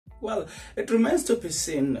Well, it remains to be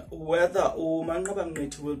seen whether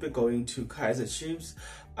Monqoba will be going to Kaizer Chiefs,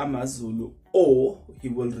 Amazulu, or he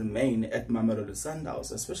will remain at Mamelodi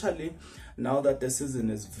Sundowns, especially now that the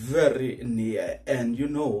season is very near. And you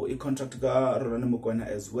know, a contract got Monqoba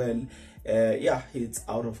as well. Yeah, it's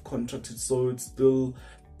out of contract, so it's still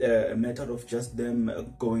a matter of just them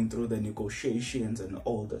going through the negotiations and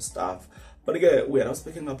all the stuff. But again, we are not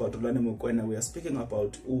speaking about Monqoba, we are speaking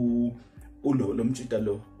about Monqoba.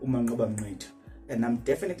 And I'm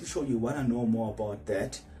definitely sure you want to know more about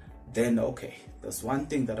that. Then okay, there's one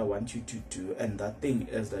thing that I want you to do, and that thing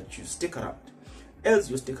is that you stick around. As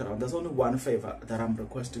you stick around, there's only one favor that I'm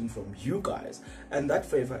requesting from you guys, and that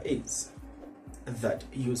favor is that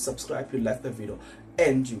you subscribe, you like the video,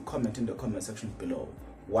 and you comment in the comment section below.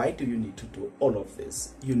 Why do you need to do all of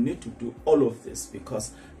this? You need to do all of this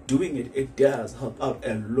because doing it does help out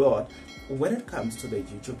a lot when it comes to the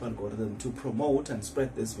YouTube algorithm to promote and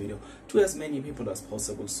spread this video to as many people as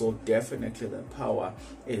possible. So definitely the power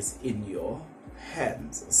is in your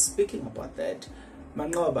hands. Speaking about that,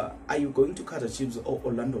 Monqoba, are you going to Kaizer Chiefs or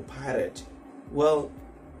Orlando Pirates? Well,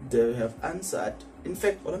 they have answered. In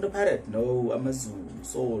fact, Orlando Pirates, no, Amazulu,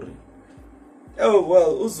 sorry. Oh,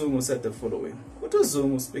 well, Uzungu said the following. What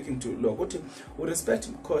Uzungu speaking to, look, with respect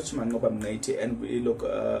to Coach Monqoba, and we look,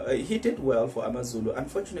 he did well for Amazulu.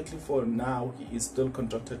 Unfortunately, for now, he is still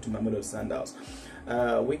contracted to Mamelodi Sundowns.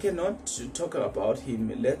 We cannot talk about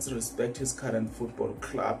him. Let's respect his current football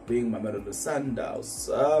club, being Mamelodi Sundowns.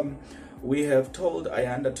 We have told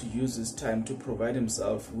Ayanda to use his time to provide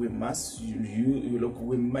himself. We must,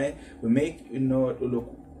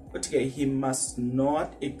 okay, he must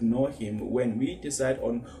not ignore him when we decide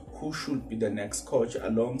on who should be the next coach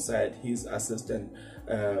alongside his assistant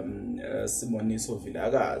Simoniso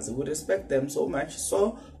Villagaz. We respect them so much.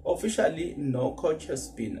 So officially, no coach has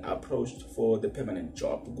been approached for the permanent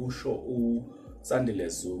job. Gusho Sandile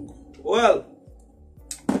Zungu. Well,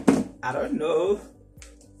 I don't know.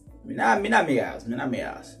 Mina I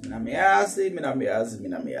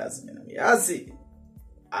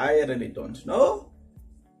really don't know.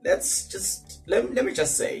 Let me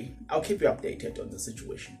just say, I'll keep you updated on the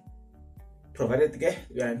situation. Provided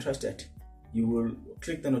you are interested, you will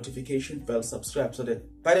click the notification bell, subscribe, so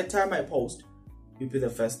that by the time I post, you'll be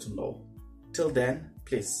the first to know. Till then,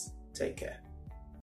 please take care.